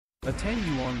A 10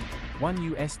 yuan,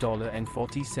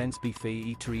 $1.40 buffet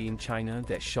eatery in China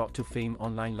that shot to fame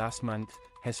online last month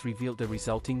has revealed the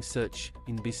resulting surge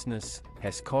in business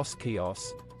has caused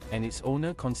chaos, and its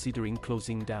owner considering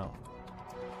closing down.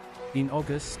 In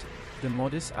August, the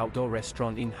modest outdoor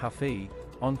restaurant in Hefei,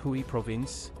 Anhui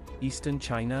Province, Eastern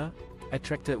China,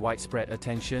 attracted widespread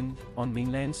attention on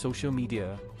mainland social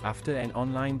media after an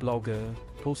online blogger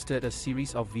posted a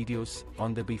series of videos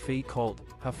on the buffet called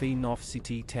Hefei North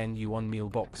City 10 Yuan Meal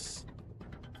Box.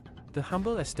 The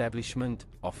humble establishment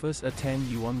offers a 10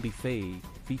 yuan buffet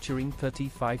featuring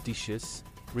 35 dishes,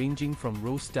 ranging from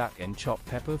roast duck and chopped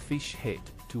pepper fish head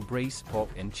to braised pork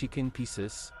and chicken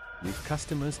pieces, with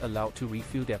customers allowed to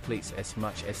refill their plates as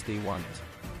much as they want.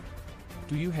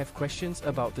 Do you have questions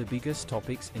about the biggest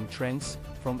topics and trends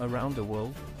from around the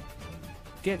world?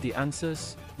 Get the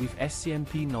answers with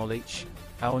SCMP Knowledge,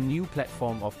 our new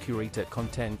platform of curated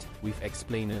content with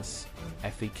explainers,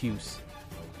 FAQs,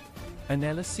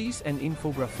 analyses and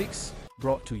infographics,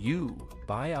 brought to you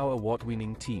by our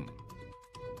award-winning team.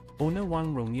 Owner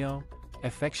Wang Rongyao,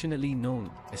 affectionately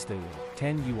known as the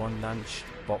 10 Yuan Lunch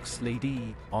Box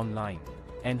Lady online,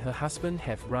 and her husband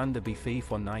have run the buffet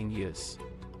for 9 years,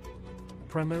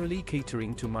 primarily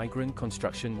catering to migrant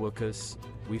construction workers,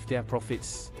 with their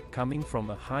profits coming from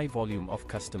a high volume of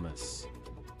customers.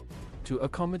 To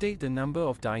accommodate the number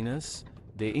of diners,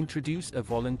 they introduced a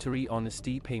voluntary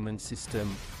honesty payment system,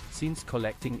 since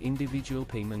collecting individual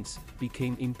payments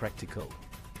became impractical.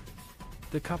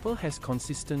 The couple has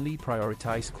consistently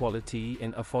prioritized quality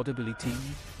and affordability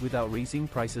without raising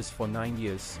prices for 9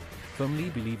 years, firmly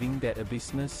believing that a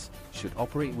business should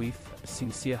operate with a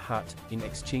sincere heart in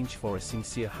exchange for a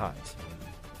sincere heart.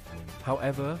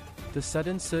 However, the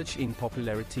sudden surge in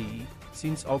popularity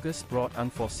since August brought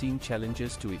unforeseen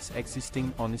challenges to its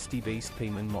existing honesty-based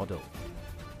payment model.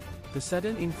 The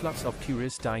sudden influx of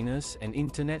curious diners and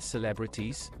internet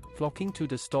celebrities flocking to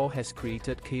the store has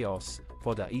created chaos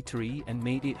for the eatery and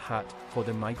made it hard for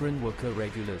the migrant worker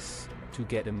regulars to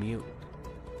get a meal.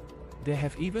 There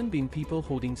have even been people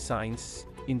holding signs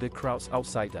in the crowds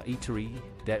outside the eatery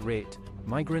that read,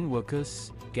 "Migrant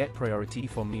workers get priority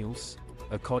for meals,"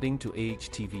 according to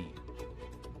AHTV.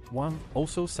 Wang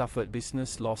also suffered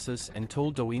business losses and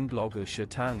told Douyin blogger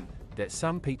Shetan that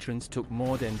some patrons took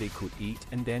more than they could eat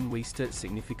and then wasted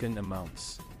significant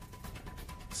amounts.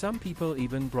 Some people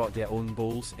even brought their own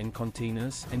bowls and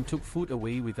containers and took food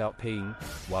away without paying,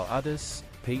 while others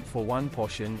paid for one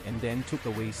portion and then took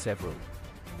away several.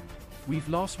 "We've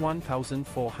lost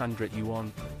 1,400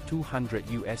 yuan,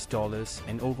 $200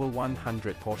 and over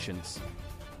 100 portions,"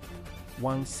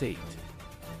 Wang said.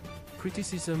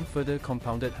 Criticism further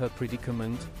compounded her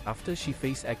predicament after she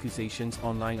faced accusations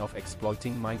online of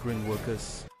exploiting migrant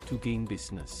workers to gain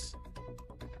business.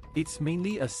 "It's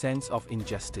mainly a sense of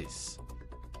injustice.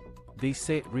 They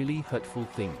said really hurtful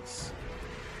things.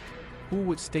 Who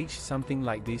would stage something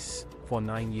like this for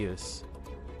 9 years?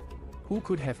 Who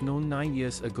could have known 9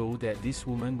 years ago that this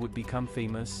woman would become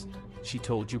famous?" she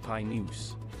told Jupai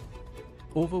News.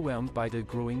 Overwhelmed by the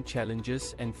growing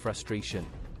challenges and frustration,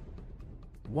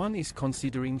 one is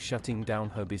considering shutting down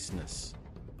her business.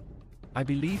 "I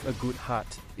believe a good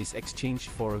heart is exchanged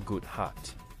for a good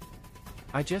heart.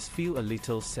 I just feel a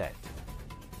little sad.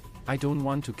 I don't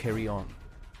want to carry on."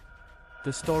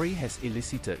 The story has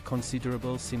elicited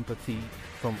considerable sympathy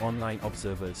from online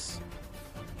observers,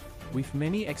 with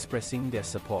many expressing their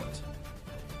support.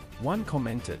 One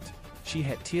commented, "She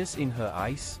had tears in her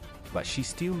eyes, but she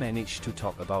still managed to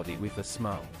talk about it with a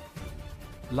smile.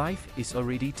 Life is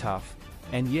already tough,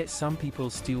 and yet some people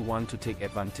still want to take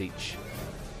advantage,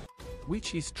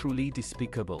 which is truly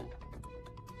despicable."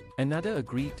 Another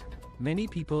agreed, "Many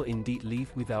people indeed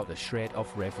live without a shred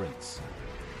of reverence.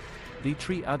 They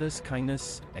treat others'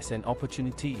 kindness as an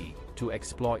opportunity to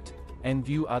exploit, and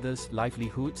view others'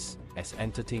 livelihoods as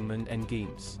entertainment and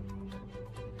games.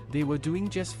 They were doing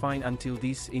just fine until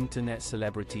these internet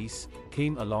celebrities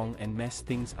came along and messed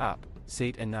things up,"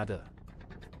 said another.